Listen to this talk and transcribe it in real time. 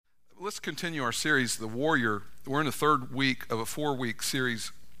let's continue our series, The Warrior. We're in the third week of a 4-week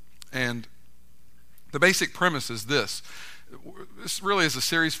series, and the basic premise is this. This really is a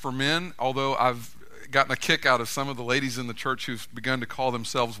series for men, although I've gotten a kick out of some of the ladies in the church who've begun to call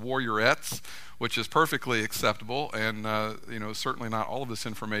themselves warriorettes, which is perfectly acceptable, and certainly not all of this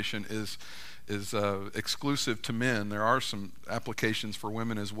information is exclusive to men. There are some applications for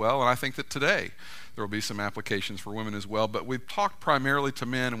women as well, and I think that today there will be some applications for women as well. But we've talked primarily to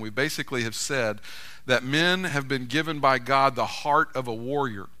men, and we basically have said that men have been given by God the heart of a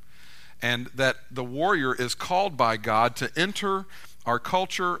warrior, and that the warrior is called by God to enter our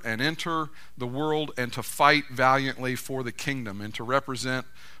culture and enter the world and to fight valiantly for the kingdom and to represent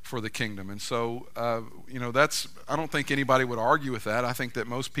for the kingdom. And so, I don't think anybody would argue with that. I think that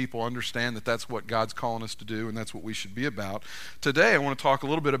most people understand that that's what God's calling us to do, and that's what we should be about. Today, I want to talk a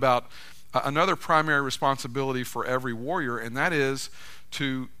little bit about another primary responsibility for every warrior, and that is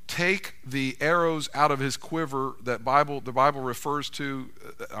to take the arrows out of his quiver that the Bible refers to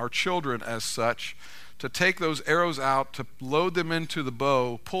our children as such, to take those arrows out, to load them into the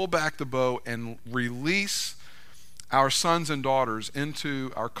bow, pull back the bow, and release our sons and daughters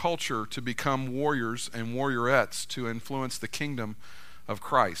into our culture to become warriors and warriorettes to influence the kingdom of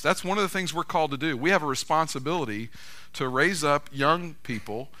Christ. That's one of the things we're called to do. We have a responsibility to raise up young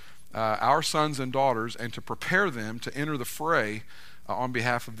people, our sons and daughters, and to prepare them to enter the fray on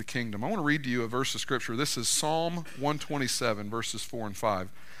behalf of the kingdom. I want to read to you a verse of Scripture. This is Psalm 127, verses 4 and 5.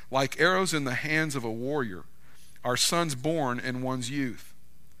 Like arrows in the hands of a warrior are sons born in one's youth.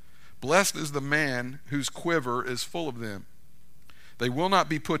 Blessed is the man whose quiver is full of them. They will not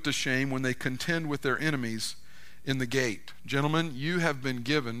be put to shame when they contend with their enemies in the gate. Gentlemen, you have been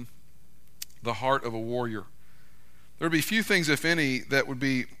given the heart of a warrior. There would be few things, if any, that would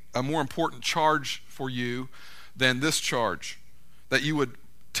be a more important charge for you than this charge. That you would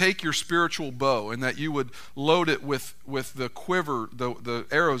take your spiritual bow and that you would load it with the quiver, the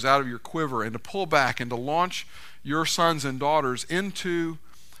arrows out of your quiver, and to pull back and to launch your sons and daughters into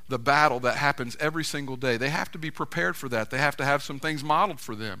the battle that happens every single day. They have to be prepared for that. They have to have some things modeled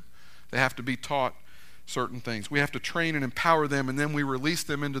for them. They have to be taught certain things. We have to train and empower them, and then we release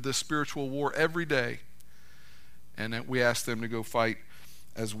them into this spiritual war every day. And then we ask them to go fight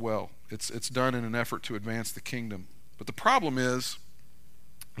as well. It's done in an effort to advance the kingdom. But the problem is,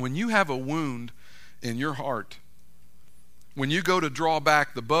 when you have a wound in your heart, when you go to draw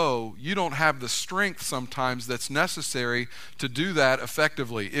back the bow, you don't have the strength sometimes that's necessary to do that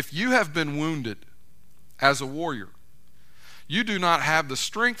effectively. If you have been wounded as a warrior, you do not have the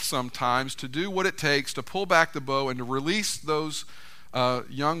strength sometimes to do what it takes to pull back the bow and to release those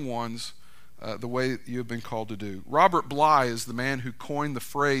young ones the way you have been called to do. Robert Bly is the man who coined the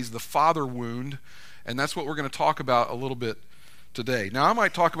phrase, the father wound, and that's what we're going to talk about a little bit today. Now, I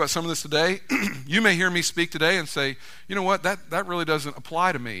might talk about some of this today. You may hear me speak today and say, you know what, that really doesn't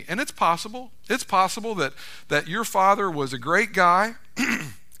apply to me. And it's possible. It's possible that your father was a great guy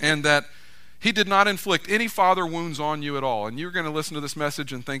and that he did not inflict any father wounds on you at all. And you're going to listen to this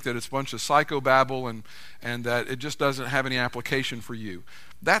message and think that it's a bunch of psychobabble and that it just doesn't have any application for you.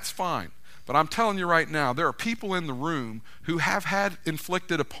 That's fine. But I'm telling you right now, there are people in the room who have had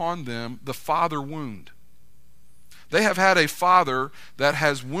inflicted upon them the father wound. They have had a father that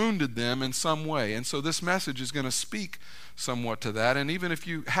has wounded them in some way. And so this message is going to speak somewhat to that. And even if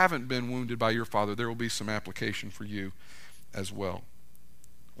you haven't been wounded by your father, there will be some application for you as well.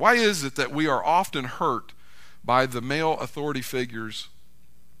 Why is it that we are often hurt by the male authority figures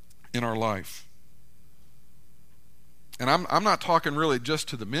in our life? And I'm not talking really just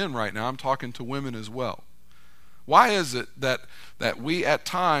to the men right now. I'm talking to women as well. Why is it that we at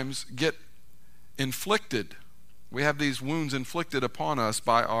times get inflicted? We have these wounds inflicted upon us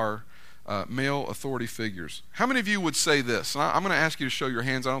by our male authority figures. How many of you would say this? And I'm going to ask you to show your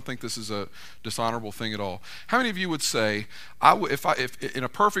hands. I don't think this is a dishonorable thing at all. How many of you would say, if in a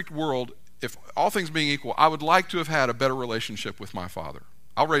perfect world, if all things being equal, I would like to have had a better relationship with my father?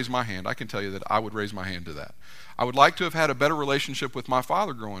 I'll raise my hand. I can tell you that I would raise my hand to that. I would like to have had a better relationship with my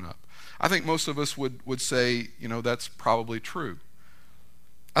father growing up. I think most of us would say, that's probably true.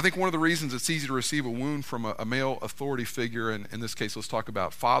 I think one of the reasons it's easy to receive a wound from a male authority figure, and in this case let's talk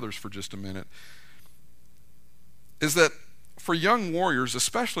about fathers for just a minute, is that for young warriors,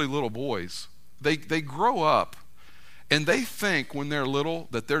 especially little boys, they grow up and they think when they're little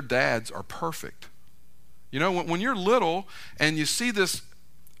that their dads are perfect. When you're little and you see this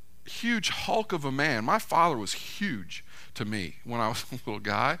huge hulk of a man, my father was huge to me when I was a little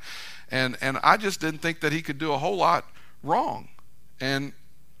guy, and I just didn't think that he could do a whole lot wrong. And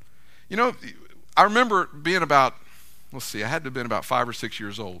I remember being about, I had to have been about 5 or 6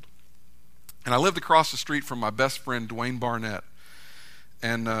 years old. And I lived across the street from my best friend, Dwayne Barnett.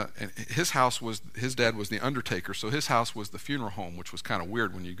 And his dad was the undertaker, so his house was the funeral home, which was kind of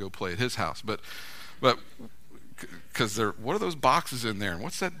weird when you go play at his house. But because what are those boxes in there? And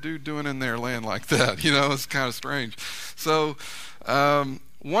what's that dude doing in there laying like that? It's kind of strange. So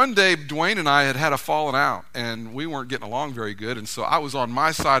one day, Dwayne and I had a falling out, and we weren't getting along very good. And so I was on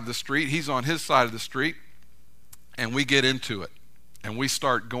my side of the street, he's on his side of the street, and we get into it. And we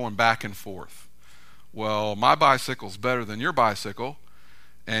start going back and forth. Well, my bicycle's better than your bicycle,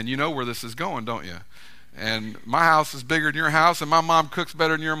 and you know where this is going, don't you? And my house is bigger than your house, and my mom cooks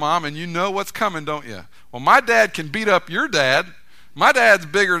better than your mom, and you know what's coming, don't you? Well, my dad can beat up your dad. My dad's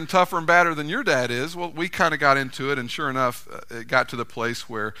bigger and tougher and badder than your dad is. Well, we kind of got into it, and sure enough, it got to the place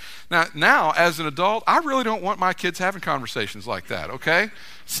where now as an adult, I really don't want my kids having conversations like that, okay?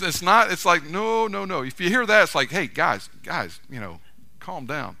 It's like, no. If you hear that, it's like, hey, guys, calm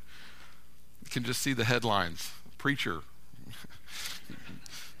down. You can just see the headlines. Preacher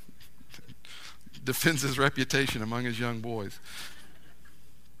defends his reputation among his young boys.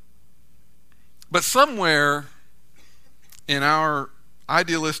 But somewhere in our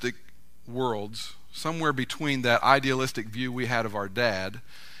idealistic worlds, somewhere between that idealistic view we had of our dad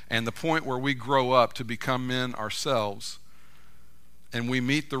and the point where we grow up to become men ourselves and we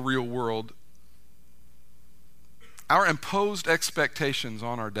meet the real world, our imposed expectations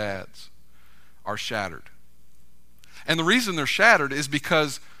on our dads are shattered. And the reason they're shattered is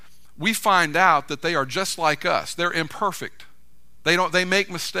because we find out that they are just like us. They're imperfect. They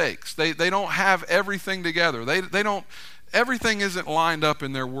make mistakes. They don't have everything together. Everything isn't lined up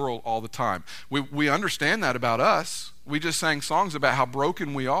in their world all the time. We understand that about us. We just sang songs about how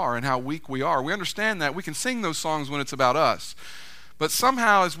broken we are and how weak we are. We understand that. We can sing those songs when it's about us. But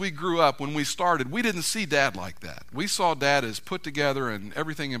somehow as we grew up, when we started, we didn't see Dad like that. We saw Dad as put together and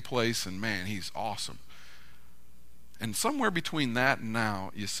everything in place, and man, he's awesome. And somewhere between that and now,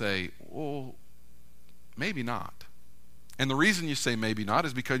 you say, well, maybe not. And the reason you say maybe not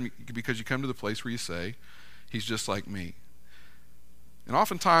is because you come to the place where you say, he's just like me. And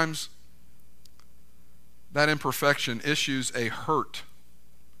oftentimes, that imperfection issues a hurt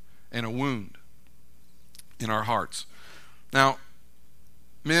and a wound in our hearts. Now,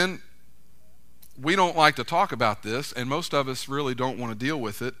 men, we don't like to talk about this, and most of us really don't want to deal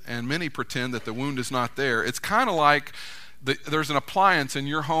with it, and many pretend that the wound is not there. It's kind of like there's an appliance in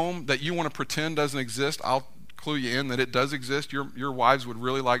your home that you want to pretend doesn't exist. I'll clue you in that it does exist. Your wives would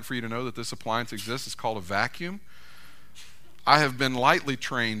really like for you to know that this appliance exists. It's called a vacuum. I have been lightly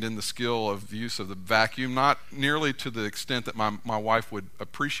trained in the skill of the use of the vacuum, not nearly to the extent that my wife would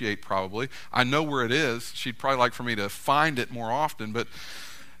appreciate probably. I know where it is. She'd probably like for me to find it more often, but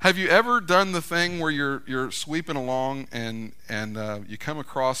have you ever done the thing where you're sweeping along and you come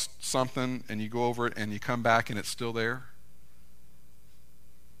across something and you go over it and you come back and it's still there?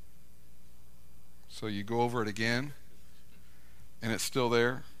 So you go over it again and it's still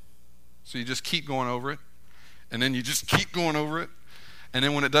there. So you just keep going over it, and then you just keep going over it, and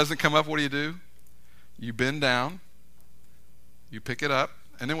then when it doesn't come up, what do? You bend down, you pick it up,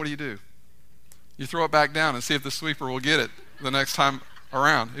 and then what do? You throw it back down and see if the sweeper will get it the next time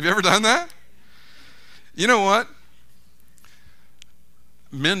around. Have you ever done that? You know what?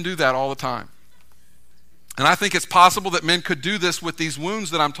 Men do that all the time. And I think it's possible that men could do this with these wounds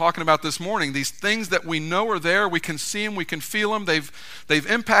that I'm talking about this morning. These things that we know are there, we can see them, we can feel them. They've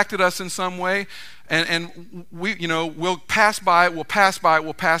impacted us in some way, and we'll pass by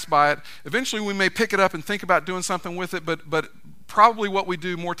it. Eventually, we may pick it up and think about doing something with it. But probably what we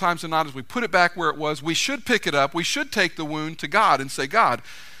do more times than not is we put it back where it was. We should pick it up. We should take the wound to God and say, God,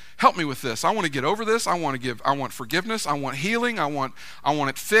 help me with this. I want to get over this. I want forgiveness. I want healing. I want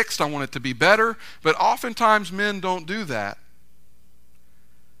it fixed. I want it to be better. But oftentimes men don't do that.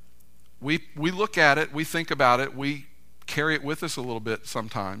 We look at it, we think about it, we carry it with us a little bit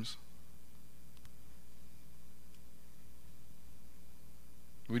sometimes.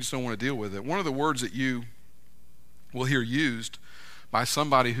 We just don't want to deal with it. One of the words that you will hear used by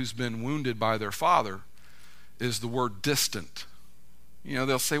somebody who's been wounded by their father is the word distant.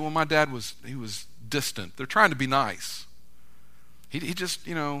 They'll say, well, my dad was distant. They're trying to be nice. He just,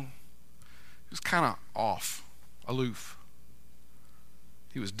 he was kind of off, aloof.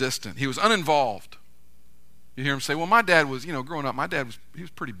 He was distant. He was uninvolved. You hear him say, well, my dad was, growing up, he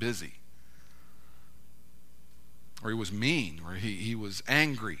was pretty busy. Or he was mean, or he was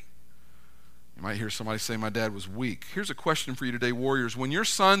angry. You might hear somebody say, my dad was weak. Here's a question for you today, warriors. When your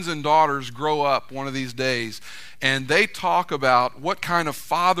sons and daughters grow up one of these days and they talk about what kind of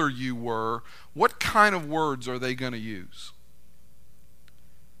father you were, what kind of words are they going to use?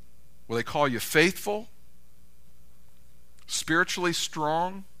 Will they call you faithful? Spiritually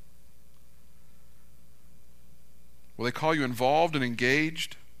strong? Will they call you involved and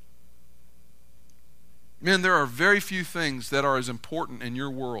engaged? Men, there are very few things that are as important in your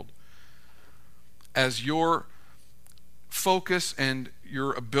world as your focus and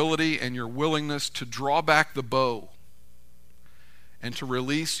your ability and your willingness to draw back the bow and to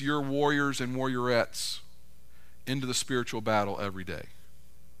release your warriors and warriorettes into the spiritual battle every day.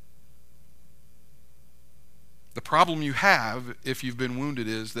 The problem you have if you've been wounded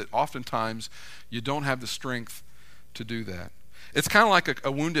is that oftentimes you don't have the strength to do that. It's kind of like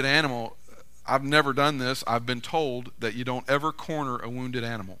a wounded animal. I've never done this. I've been told that you don't ever corner a wounded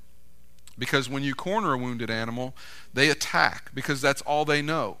animal. Because when you corner a wounded animal, they attack because that's all they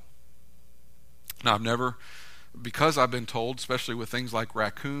know. Now, because I've been told, especially with things like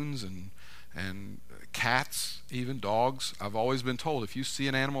raccoons and cats, even dogs, I've always been told if you see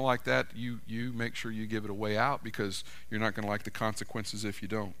an animal like that, you make sure you give it a way out because you're not going to like the consequences if you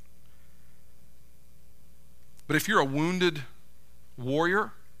don't. But if you're a wounded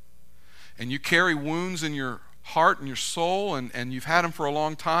warrior and you carry wounds in your heart and your soul and you've had them for a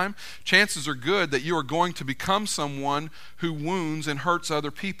long time, chances are good that you are going to become someone who wounds and hurts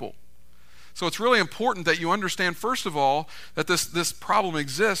other people. So it's really important that you understand, first of all, that this problem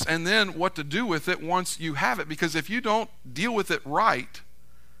exists and then what to do with it once you have it. Because if you don't deal with it right,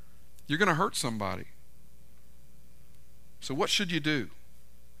 you're going to hurt somebody. So what should you do?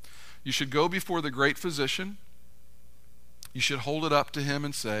 You should go before the great physician. You should hold it up to him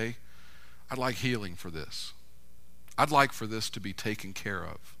and say, I'd like healing for this. I'd like for this to be taken care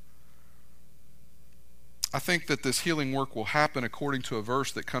of. I think that this healing work will happen according to a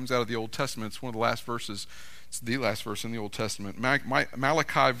verse that comes out of the Old Testament. It's one of the last verses. It's the last verse in the Old Testament.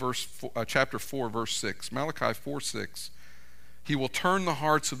 Malachi chapter 4, verse 6. Malachi 4:6. He will turn the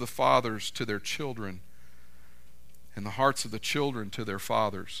hearts of the fathers to their children and the hearts of the children to their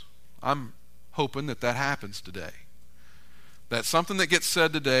fathers. I'm hoping that happens today. That something that gets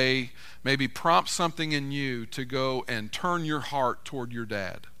said today maybe prompts something in you to go and turn your heart toward your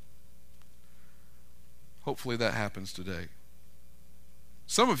dad. Hopefully that happens today.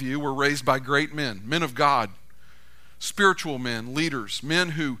 Some of you were raised by great men of God, spiritual men, leaders, men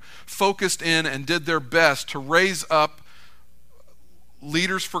who focused in and did their best to raise up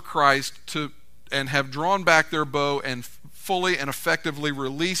leaders for Christ and have drawn back their bow and fully and effectively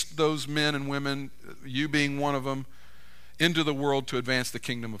released those men and women, you being one of them, into the world to advance the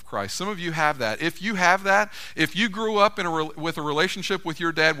kingdom of Christ. Some of you have that. If you have that, if you grew up with a relationship with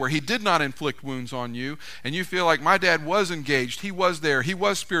your dad where he did not inflict wounds on you, and you feel like my dad was engaged, he was there, he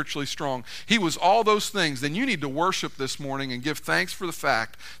was spiritually strong, he was all those things, then you need to worship this morning and give thanks for the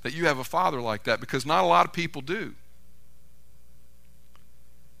fact that you have a father like that, because not a lot of people do.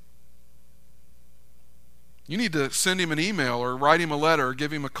 You need to send him an email or write him a letter or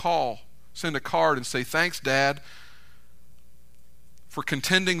give him a call, send a card and say, thanks, Dad, for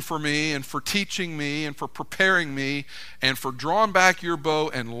contending for me and for teaching me and for preparing me and for drawing back your bow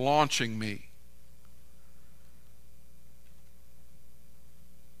and launching me.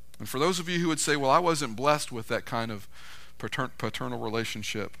 And for those of you who would say, well, I wasn't blessed with that kind of paternal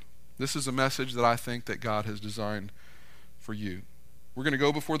relationship, this is a message that I think that God has designed for you. We're going to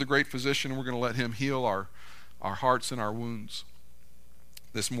go before the great physician and we're going to let him heal our hearts and our wounds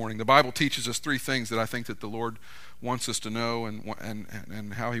this morning. The Bible teaches us three things that I think that the Lord wants us to know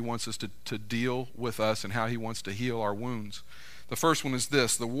and how he wants us to deal with us and how he wants to heal our wounds. The first one is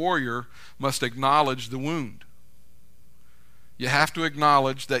this: the warrior must acknowledge the wound. You have to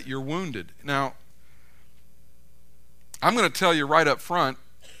acknowledge that you're wounded. Now, I'm going to tell you right up front,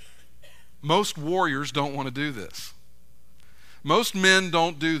 most warriors don't want to do this. Most men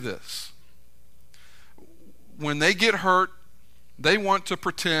don't do this. When they get hurt, they want to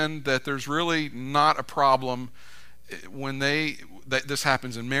pretend that there's really not a problem. When this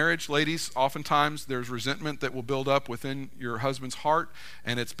happens in marriage, ladies, oftentimes there's resentment that will build up within your husband's heart,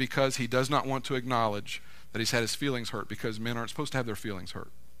 and it's because he does not want to acknowledge that he's had his feelings hurt, because men aren't supposed to have their feelings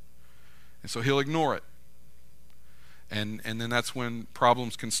hurt. And so he'll ignore it. And then that's when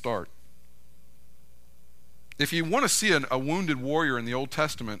problems can start. If you want to see a wounded warrior in the Old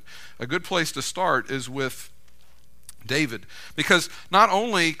Testament, a good place to start is with David. Because not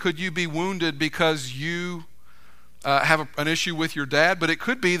only could you be wounded because you have an issue with your dad, but it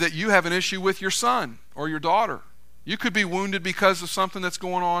could be that you have an issue with your son or your daughter. You could be wounded because of something that's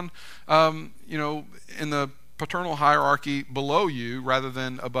going on, in the paternal hierarchy below you rather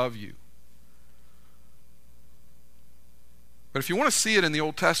than above you. But if you want to see it in the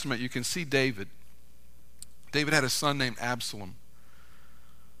Old Testament, you can see David. David had a son named Absalom.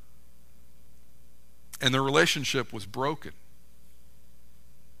 And their relationship was broken.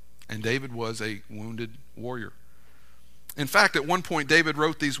 And David was a wounded warrior. In fact, at one point, David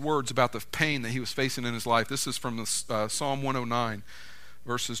wrote these words about the pain that he was facing in his life. This is from Psalm 109,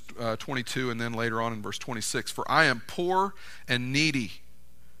 verses 22, and then later on in verse 26. For I am poor and needy,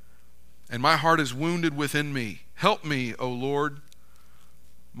 and my heart is wounded within me. Help me, O Lord,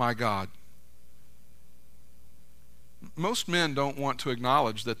 my God. Most men don't want to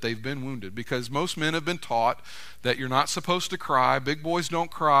acknowledge that they've been wounded, because most men have been taught that you're not supposed to cry. Big boys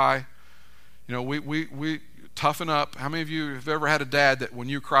don't cry. You know, we toughen up. How many of you have ever had a dad that when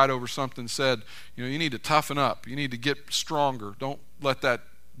you cried over something said, you know, you need to toughen up. You need to get stronger. Don't let that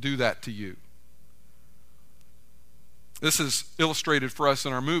do that to you. This is illustrated for us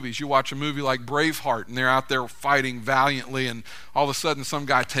in our movies. You watch a movie like Braveheart, and they're out there fighting valiantly, and all of a sudden some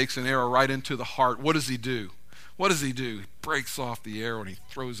guy takes an arrow right into the heart. What does he do? What does he do? He breaks off the arrow and he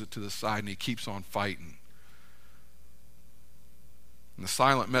throws it to the side and he keeps on fighting. And the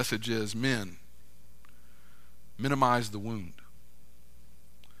silent message is, men, minimize the wound.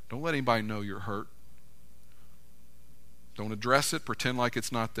 Don't let anybody know you're hurt. Don't address it. Pretend like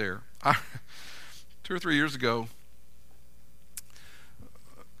it's not there. 2 or 3 years ago,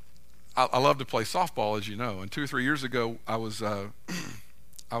 I love to play softball, as you know. And 2 or 3 years ago, I was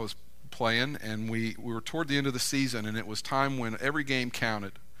playing, and we were toward the end of the season, and it was time when every game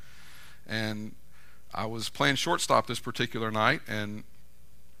counted. And I was playing shortstop this particular night, and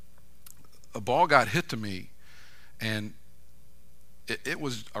a ball got hit to me, and it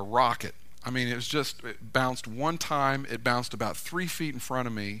was a rocket. I mean, it bounced one time. It bounced about 3 feet in front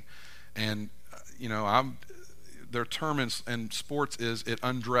of me, and their term in sports is it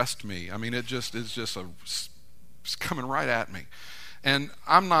undressed me. I mean, it's coming right at me. And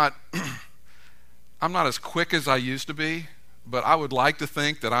I'm not as quick as I used to be, but I would like to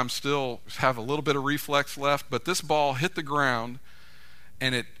think that I'm still have a little bit of reflex left. But this ball hit the ground,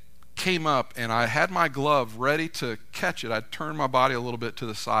 and it came up, and I had my glove ready to catch it. I turned my body a little bit to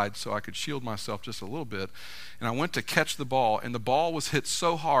the side so I could shield myself just a little bit. And I went to catch the ball, and the ball was hit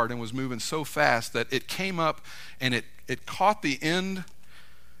so hard and was moving so fast that it came up, and it caught the end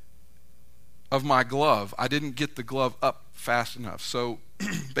of my glove. I didn't get the glove up fast enough. So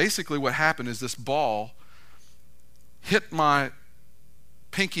basically what happened is this ball hit my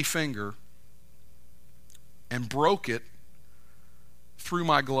pinky finger and broke it through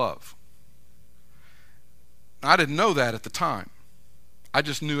my glove. I didn't know that at the time. I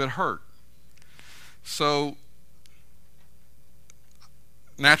just knew it hurt. So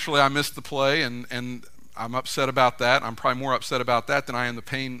naturally I missed the play, and I'm upset about that. I'm probably more upset about that than I am the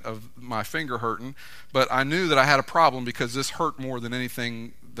pain of my finger hurting. But I knew that I had a problem because this hurt more than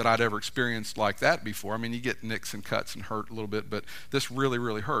anything that I'd ever experienced like that before. I mean, you get nicks and cuts and hurt a little bit, but this really,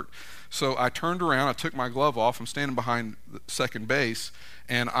 really hurt. So I turned around, I took my glove off, I'm standing behind second base,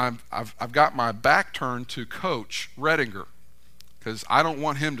 and I've got my back turned to Coach Redinger because I don't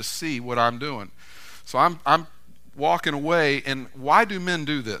want him to see what I'm doing. So I'm walking away, and why do men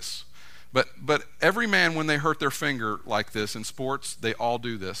do this? But every man, when they hurt their finger like this in sports, they all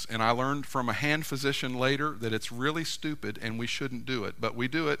do this. And I learned from a hand physician later that it's really stupid and we shouldn't do it. But we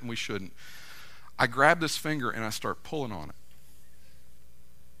do it and we shouldn't. I grab this finger and I start pulling on it.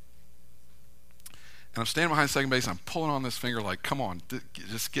 And I'm standing behind second base and I'm pulling on this finger like, come on,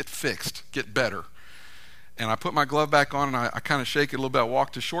 just get fixed, get better. And I put my glove back on and I kind of shake it a little bit. I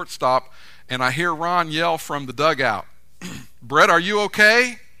walk to shortstop and I hear Ron yell from the dugout, Brett, are you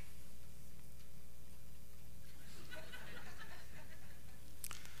okay?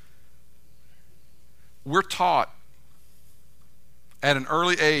 We're taught at an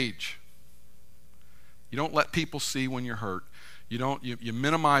early age, you don't let people see when you're hurt. You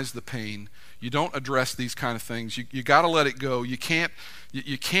minimize the pain. You don't address these kind of things. You got to let it go. You can't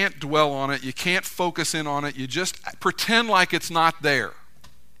dwell on it. You can't focus in on it. You just pretend like it's not there.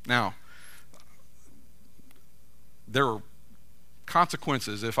 Now, there are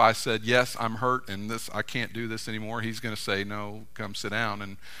consequences if I said, yes, I'm hurt and I can't do this anymore. He's going to say, no, come sit down,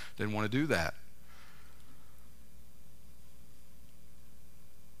 and didn't want to do that.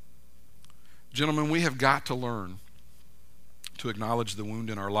 Gentlemen, we have got to learn to acknowledge the wound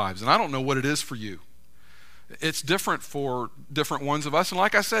in our lives. And I don't know what it is for you. It's different for different ones of us. And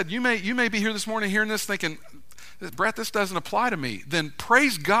like I said, you may be here this morning hearing this thinking, Brett, this doesn't apply to me. Then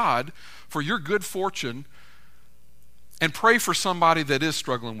praise God for your good fortune and pray for somebody that is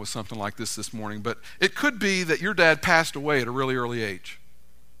struggling with something like this morning. But it could be that your dad passed away at a really early age.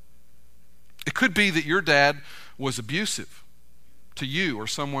 It could be that your dad was abusive. to you or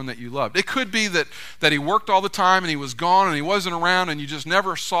someone that you loved. It could be that he worked all the time and he was gone and he wasn't around and you just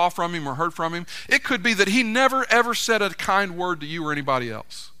never saw from him or heard from him. It could be that he never ever said a kind word to you or anybody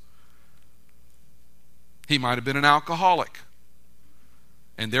else. He might have been an alcoholic,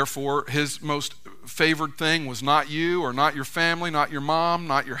 and therefore his most favored thing was not you or not your family, not your mom,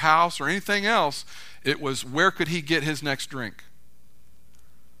 not your house or anything else. It was, where could he get his next drink?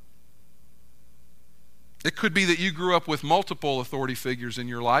 It could be that you grew up with multiple authority figures in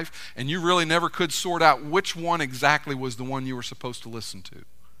your life and you really never could sort out which one exactly was the one you were supposed to listen to.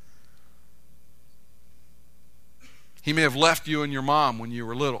 He may have left you and your mom when you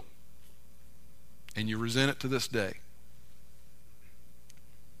were little, and you resent it to this day.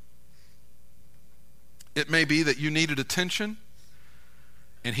 It may be that you needed attention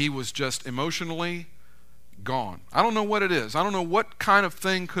and he was just emotionally gone. I don't know what it is. I don't know what kind of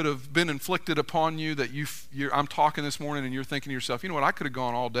thing could have been inflicted upon you that I'm talking this morning and you're thinking to yourself, you know what, I could have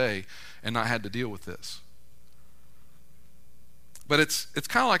gone all day and not had to deal with this. But it's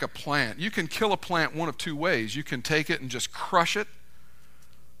kind of like a plant. You can kill a plant one of two ways. You can take it and just crush it,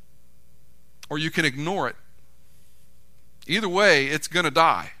 or you can ignore it. Either way, it's going to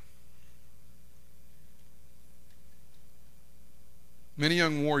die. Many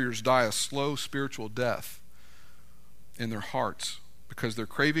young warriors die a slow spiritual death in their hearts because they're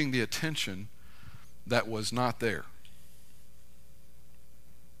craving the attention that was not there.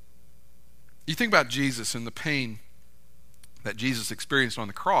 You think about Jesus and the pain that Jesus experienced on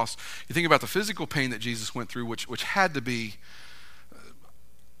the cross. You think about the physical pain that Jesus went through, which had to be,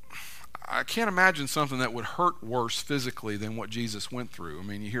 I can't imagine something that would hurt worse physically than what Jesus went through. I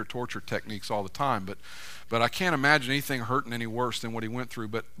mean, you hear torture techniques all the time, but I can't imagine anything hurting any worse than what he went through.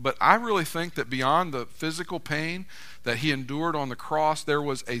 But I really think that beyond the physical pain that he endured on the cross, there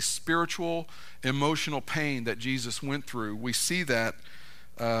was a spiritual, emotional pain that Jesus went through. We see that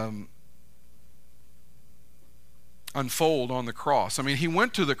unfold on the cross. I mean, he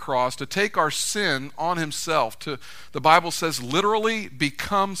went to the cross to take our sin on himself, to, the Bible says, literally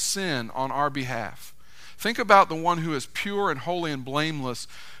become sin on our behalf. Think about the one who is pure and holy and blameless,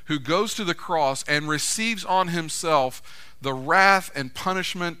 who goes to the cross and receives on himself the wrath and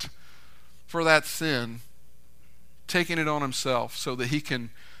punishment for that sin, taking it on himself so that he can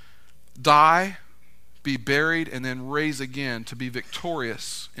die, be buried, and then raise again to be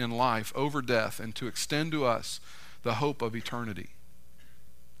victorious in life over death and to extend to us the hope of eternity.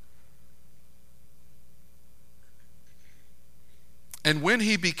 And when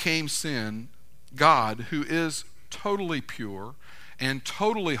he became sin, God, who is totally pure and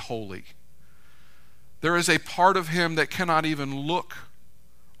totally holy, there is a part of him that cannot even look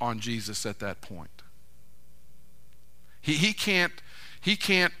on Jesus at that point. He can't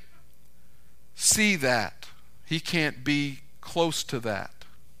see that. He can't be close to that.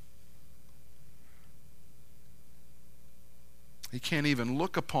 He can't even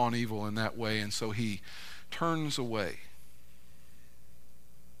look upon evil in that way, and so he turns away.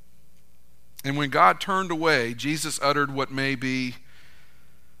 And when God turned away, Jesus uttered what may be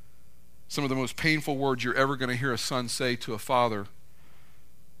some of the most painful words you're ever going to hear a son say to a father.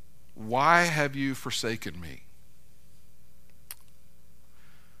 Why have you forsaken me?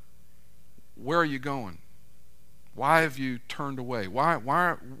 Where are you going? Why have you turned away? Where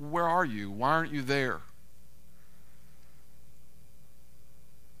are you? Why aren't you there?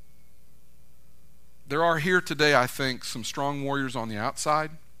 There are here today, I think, some strong warriors on the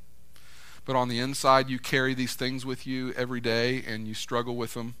outside, but on the inside you carry these things with you every day and you struggle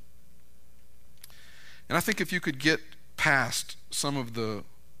with them. And I think if you could get past some of the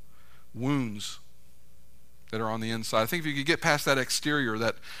wounds that are on the inside, I think if you could get past that exterior,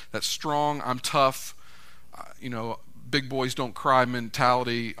 that strong, I'm tough, big boys don't cry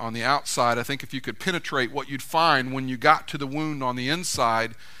mentality on the outside, I think if you could penetrate, what you'd find when you got to the wound on the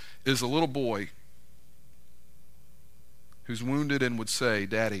inside is a little boy who's wounded and would say,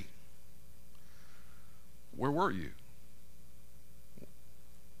 Daddy, where were you?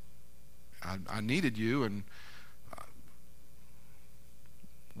 I needed you, and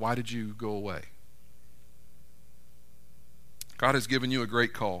why did you go away? God has given you a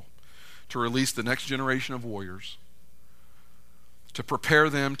great call to release the next generation of warriors, to prepare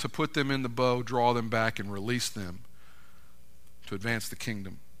them, to put them in the bow, draw them back, and release them to advance the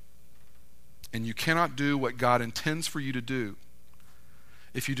kingdom. And you cannot do what God intends for you to do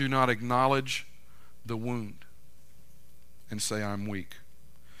if you do not acknowledge the wound and say, I'm weak.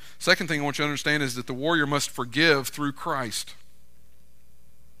 Second thing I want you to understand is that the warrior must forgive through Christ.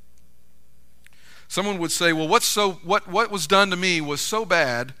 Someone would say, well, what was done to me was so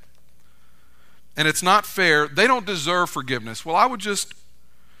bad and it's not fair. They don't deserve forgiveness. Well, I would just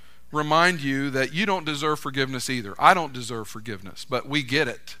remind you that you don't deserve forgiveness either. I don't deserve forgiveness, but we get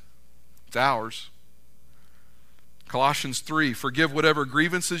it. It's ours. Colossians 3, forgive whatever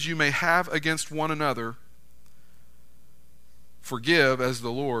grievances you may have against one another. Forgive as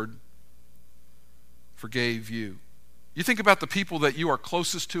the Lord forgave you. You think about the people that you are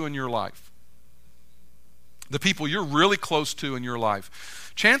closest to in your life. The people you're really close to in your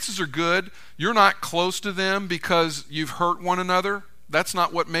life. Chances are good you're not close to them because you've hurt one another. That's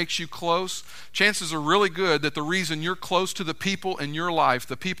not what makes you close. Chances are really good that the reason you're close to the people in your life,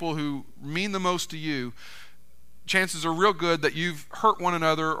 the people who mean the most to you, chances are real good that you've hurt one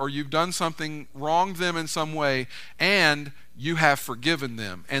another or you've done something, wronged them in some way, and you have forgiven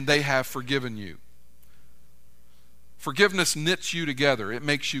them and they have forgiven you. Forgiveness knits you together. It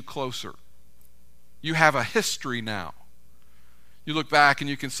makes you closer. You have a history now. You look back and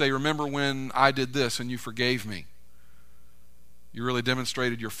you can say, remember when I did this and you forgave me. You really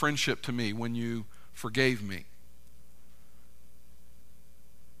demonstrated your friendship to me when you forgave me.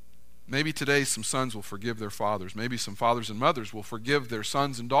 Maybe today some sons will forgive their fathers. Maybe some fathers and mothers will forgive their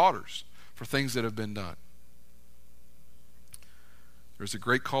sons and daughters for things that have been done. There's a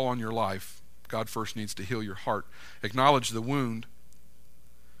great call on your life. God first needs to heal your heart. Acknowledge the wound.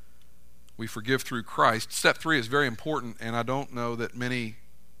 We forgive through Christ. Step 3 is very important, and I don't know that many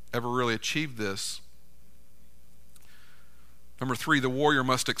ever really achieve this. Number 3, the warrior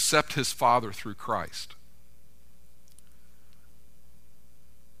must accept his father through Christ.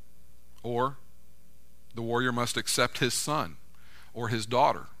 Or the warrior must accept his son or his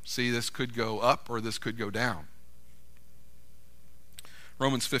daughter. See, this could go up or this could go down.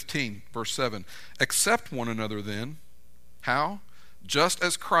 Romans 15, verse 7. Accept one another then. How? Just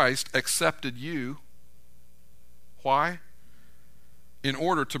as Christ accepted you. Why? In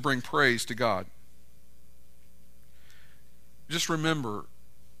order to bring praise to God. Just remember,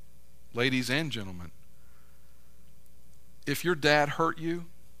 ladies and gentlemen, if your dad hurt you,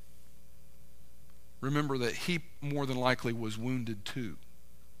 remember that he more than likely was wounded too.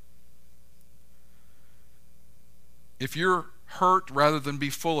 If you're hurt rather than be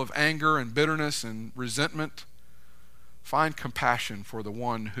full of anger and bitterness and resentment, find compassion for the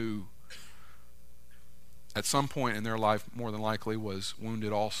one who at some point in their life more than likely was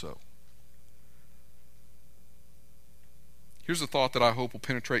wounded also. Here's a thought that I hope will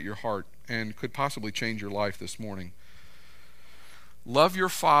penetrate your heart and could possibly change your life this morning. Love your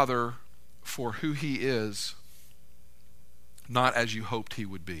father for who he is, not as you hoped he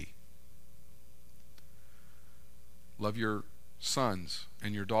would be. Love your sons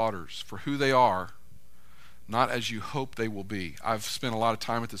and your daughters for who they are, not as you hope they will be. I've spent a lot of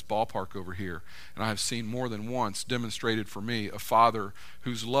time at this ballpark over here, and I have seen more than once demonstrated for me a father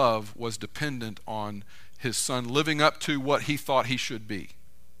whose love was dependent on his son living up to what he thought he should be.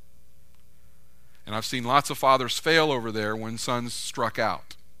 And I've seen lots of fathers fail over there when sons struck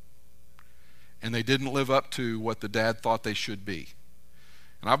out and they didn't live up to what the dad thought they should be.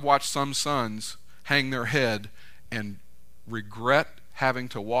 And I've watched some sons hang their head and regret having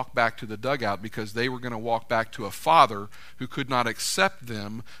to walk back to the dugout because they were going to walk back to a father who could not accept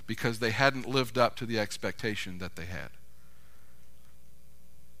them because they hadn't lived up to the expectation that they had.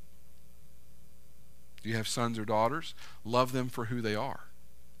 Do you have sons or daughters? Love them for who they are.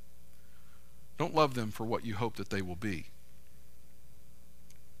 Don't love them for what you hope that they will be.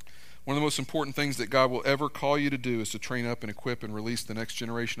 One of the most important things that God will ever call you to do is to train up and equip and release the next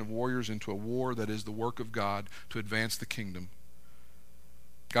generation of warriors into a war that is the work of God to advance the kingdom.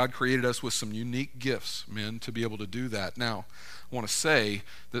 God created us with some unique gifts, men, to be able to do that. Now, I want to say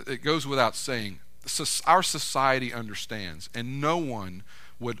that it goes without saying, our society understands, and no one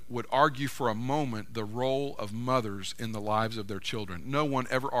would argue for a moment the role of mothers in the lives of their children. No one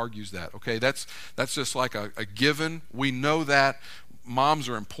ever argues that, okay? That's just like a given. We know that. Moms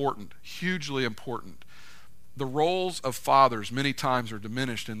are important, hugely important. The roles of fathers many times are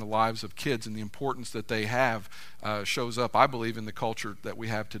diminished in the lives of kids, and the importance that they have shows up, I believe, in the culture that we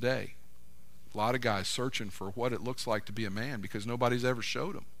have today. A lot of guys searching for what it looks like to be a man because nobody's ever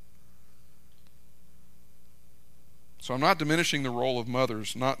showed them. So I'm not diminishing the role of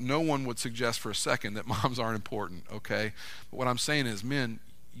mothers. No one would suggest for a second that moms aren't important, okay? But what I'm saying is, men,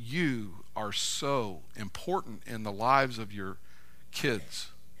 you are so important in the lives of your kids.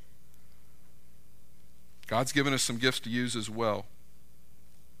 God's given us some gifts to use as well.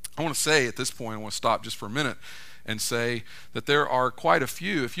 I want to say at this point, I want to stop just for a minute and say that there are quite a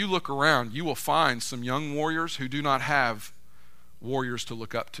few. If you look around, you will find some young warriors who do not have warriors to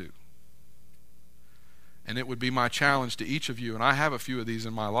look up to. And it would be my challenge to each of you, and I have a few of these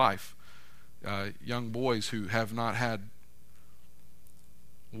in my life, young boys who have not had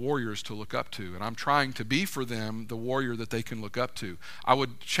warriors to look up to, and I'm trying to be for them the warrior that they can look up to. I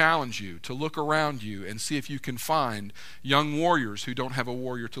would challenge you to look around you and see if you can find young warriors who don't have a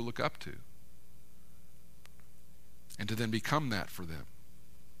warrior to look up to, and to then become that for them,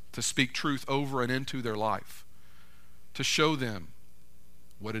 to speak truth over and into their life, to show them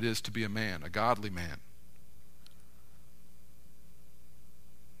what it is to be a man, a godly man.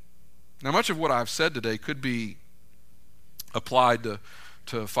 Now, much of what I've said today could be applied to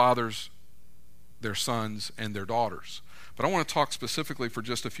fathers, their sons, and their daughters. But I want to talk specifically for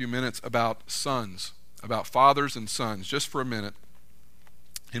just a few minutes about sons, about fathers and sons, just for a minute.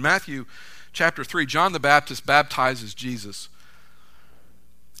 In Matthew chapter 3, John the Baptist baptizes Jesus,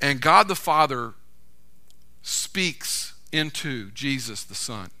 and God the Father speaks into Jesus the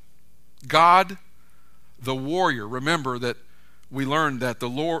Son. God the warrior. Remember that we learned that the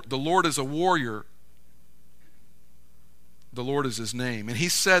Lord is a warrior. The Lord is his name. And he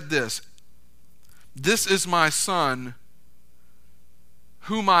said this, "This is my son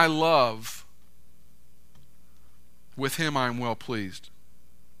whom I love. With him I am well pleased."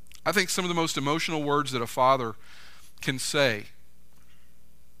 I think some of the most emotional words that a father can say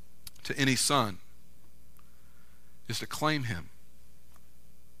to any son is to claim him.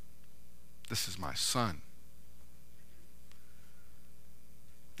 This is my son.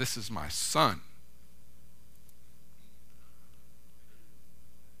 This is my son.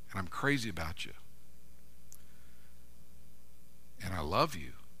 And I'm crazy about you. And I love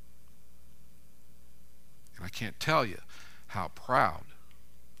you. And I can't tell you how proud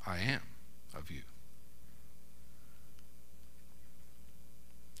I am of you.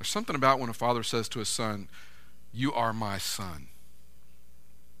 There's something about when a father says to his son, "You are my son."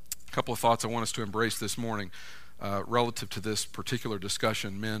 A couple of thoughts I want us to embrace this morning relative to this particular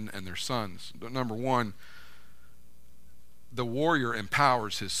discussion, men and their sons. Number one, the warrior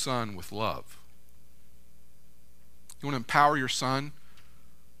empowers his son with love. You want to empower your son?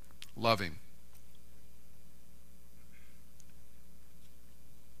 Love him.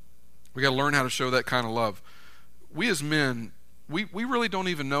 We got to learn how to show that kind of love. We as men, we really don't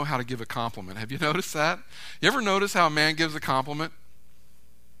even know how to give a compliment. Have you noticed that? You ever notice how a man gives a compliment?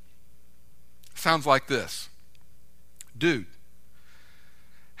 Sounds like this. Dude,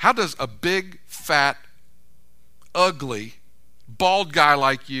 how does a big, fat, ugly, bald guy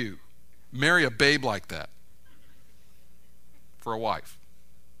like you marry a babe like that for a wife?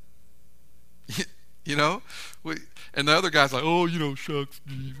 You know? And the other guy's like, "Oh, shucks,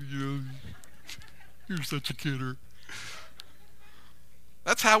 you're such a kidder."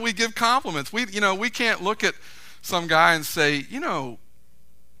 That's how we give compliments. We can't look at some guy and say,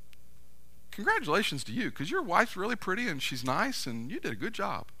 "Congratulations to you, because your wife's really pretty and she's nice and you did a good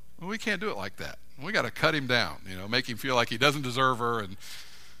job." Well, we can't do it like that. We got to cut him down, make him feel like he doesn't deserve her. And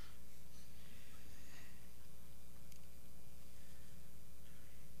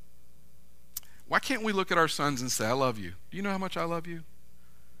why can't we look at our sons and say, "I love you. Do you know how much I love you?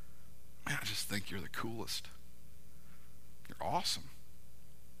 Man, I just think you're the coolest. You're awesome.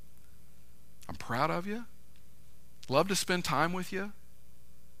 I'm proud of you. Love to spend time with you.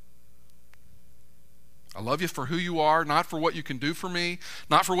 I love you for who you are, not for what you can do for me,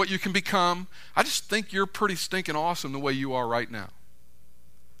 not for what you can become. I just think you're pretty stinking awesome the way you are right now.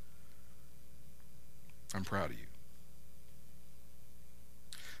 I'm proud of you."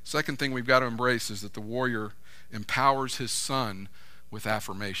 Second thing we've got to embrace is that the warrior empowers his son with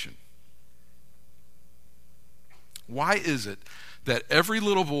affirmation. Why is it that every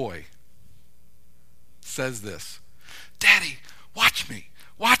little boy says this? "Daddy, watch me,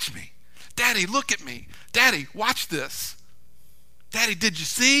 watch me. Daddy, look at me. Daddy, watch this. Daddy, did you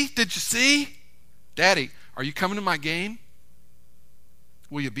see? Did you see? Daddy, are you coming to my game?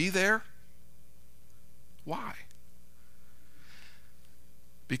 Will you be there?" Why?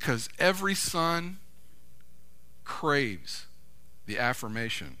 Because every son craves the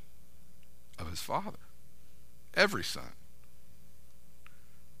affirmation of his father. Every son.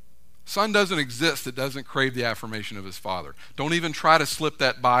 Son doesn't exist that doesn't crave the affirmation of his father. Don't even try to slip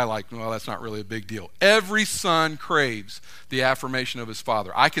that by like, "Well, that's not really a big deal." Every son craves the affirmation of his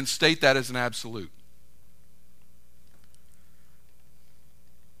father. I can state that as an absolute.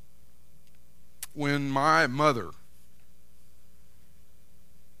 When my mother's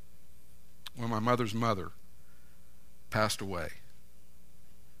mother passed away,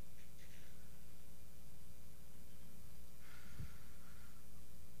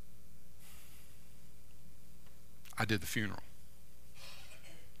 I did the funeral.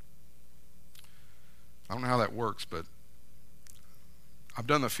 I don't know how that works, but I've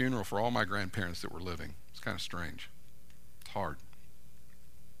done the funeral for all my grandparents that were living. It's kind of strange. It's hard.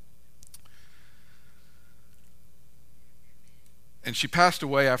 And she passed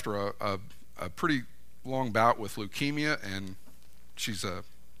away after a pretty long bout with leukemia, and she's a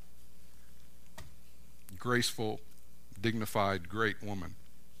graceful, dignified, great woman.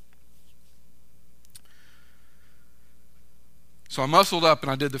 So I muscled up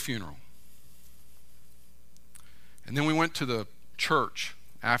and I did the funeral. And then we went to the church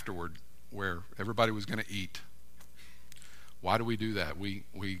afterward where everybody was going to eat. Why do we do that? We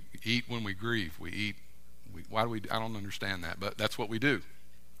eat when we grieve. Why do we? I don't understand that, but that's what we do.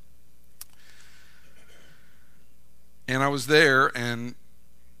 And I was there, and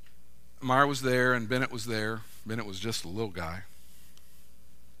Myra was there, and Bennett was there. Bennett was just a little guy.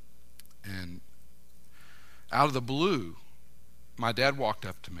 And out of the blue, my dad walked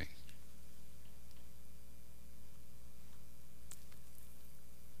up to me.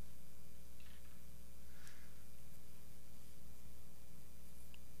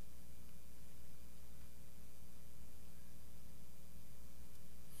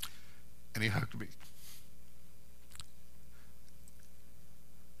 And he hugged me.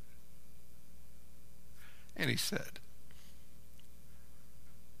 And he said,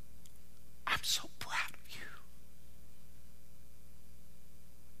 "I'm so proud of you."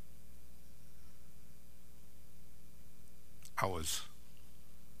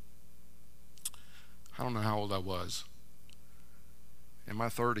 I don't know how old I was. In my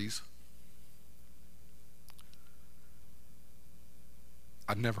 30s.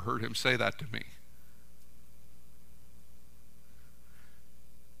 I'd never heard him say that to me.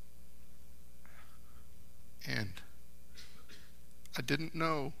 And I didn't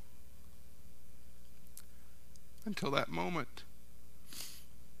know until that moment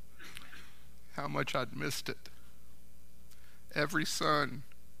how much I'd missed it. Every son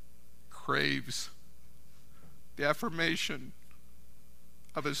craves the affirmation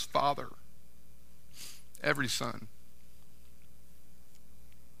of his father. Every son.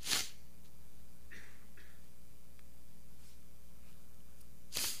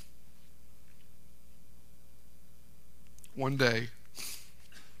 One day,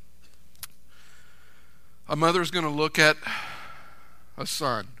 a mother's going to look at a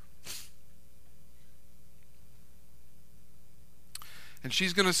son, and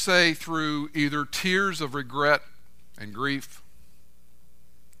she's going to say, through either tears of regret and grief,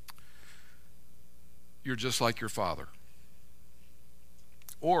 "You're just like your father."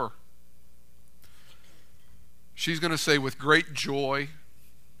 Or she's going to say with great joy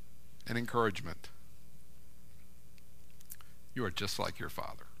and encouragement, "You are just like your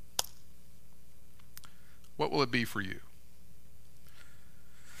father." What will it be for you?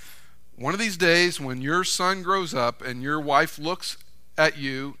 One of these days, when your son grows up and your wife looks at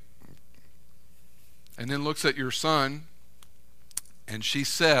you and then looks at your son and she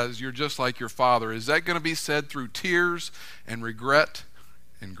says, "You're just like your father," is that going to be said through tears and regret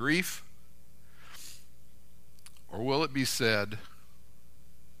and grief? Or will it be said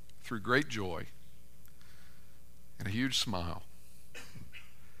through great joy and a huge smile?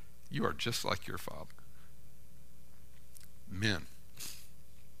 "You are just like your father." Men,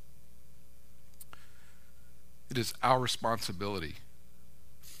 it is our responsibility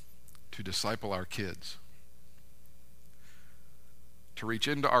to disciple our kids, to reach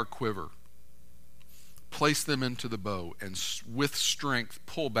into our quiver, place them into the bow, and with strength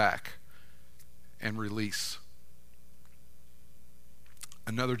pull back and release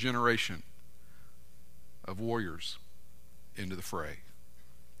another generation of warriors into the fray.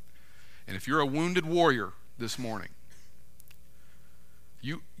 And if you're a wounded warrior this morning,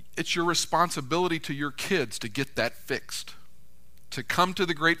 it's your responsibility to your kids to get that fixed, to come to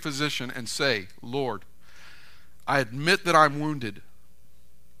the great physician and say, "Lord, I admit that I'm wounded.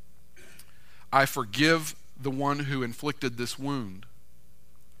 I forgive the one who inflicted this wound,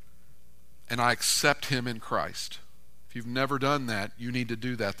 and I accept him in Christ." If you've never done that, you need to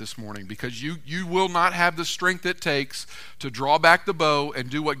do that this morning, because you will not have the strength it takes to draw back the bow and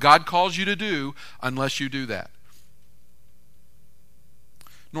do what God calls you to do unless you do that.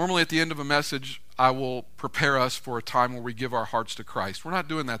 Normally at the end of a message, I will prepare us for a time where we give our hearts to Christ. We're not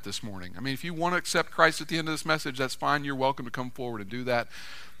doing that this morning. I mean, if you want to accept Christ at the end of this message, that's fine. You're welcome to come forward and do that.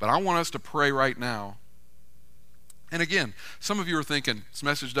 But I want us to pray right now. And again, some of you are thinking, "This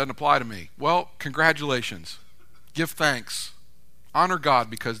message doesn't apply to me." Well, congratulations. Give thanks. Honor God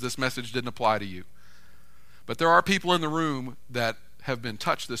because this message didn't apply to you. But there are people in the room that have been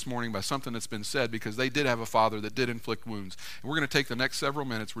touched this morning by something that's been said because they did have a father that did inflict wounds. And we're going to take the next several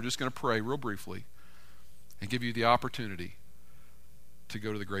minutes. We're just going to pray real briefly and give you the opportunity to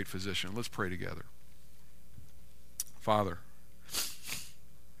go to the great physician. Let's pray together. Father,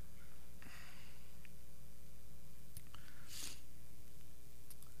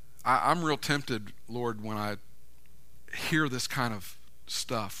 I'm real tempted, Lord, when I hear this kind of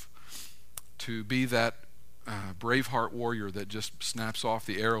stuff, to be that Braveheart warrior that just snaps off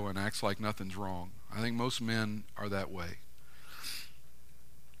the arrow and acts like nothing's wrong. I think most men are that way.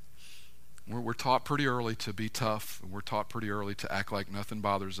 We're taught pretty early to be tough, and we're taught pretty early to act like nothing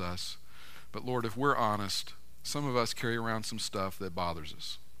bothers us. But Lord, if we're honest, some of us carry around some stuff that bothers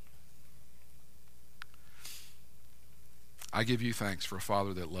us. I give you thanks for a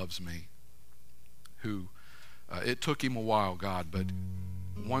father that loves me, who, it took him a while, God, but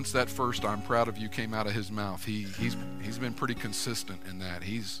once that first "I'm proud of you" came out of his mouth, he's been pretty consistent in that.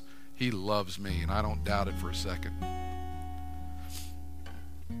 He loves me, and I don't doubt it for a second.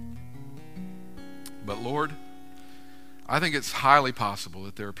 But Lord, I think it's highly possible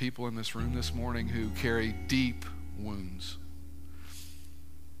that there are people in this room this morning who carry deep wounds.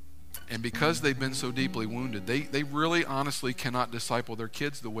 And because they've been so deeply wounded, they really honestly cannot disciple their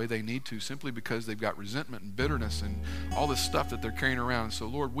kids the way they need to, simply because they've got resentment and bitterness and all this stuff that they're carrying around. And so,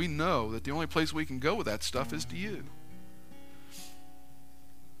 Lord, we know that the only place we can go with that stuff is to you.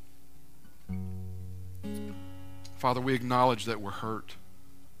 Father, we acknowledge that we're hurt.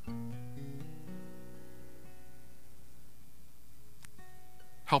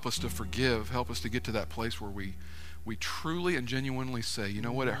 Help us to forgive. Help us to get to that place where we truly and genuinely say, you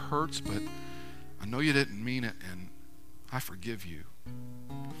know what, it hurts, but I know you didn't mean it, and I forgive you.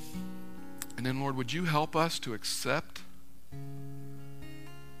 And then, Lord, would you help us to accept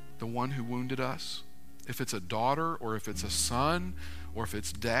the one who wounded us? If it's a daughter, or if it's a son, or if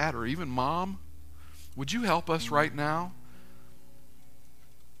it's dad, or even mom, would you help us right now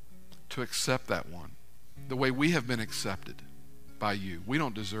to accept that one the way we have been accepted by you? We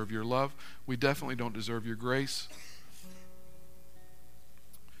don't deserve your love. We definitely don't deserve your grace.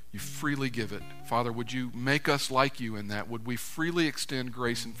 You freely give it. Father, would you make us like you in that? Would we freely extend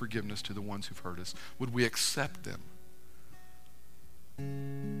grace and forgiveness to the ones who've hurt us? Would we accept them?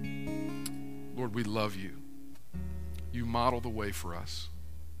 Lord, we love you. You model the way for us.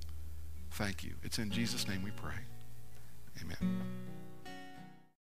 Thank you. It's in Jesus' name we pray. Amen.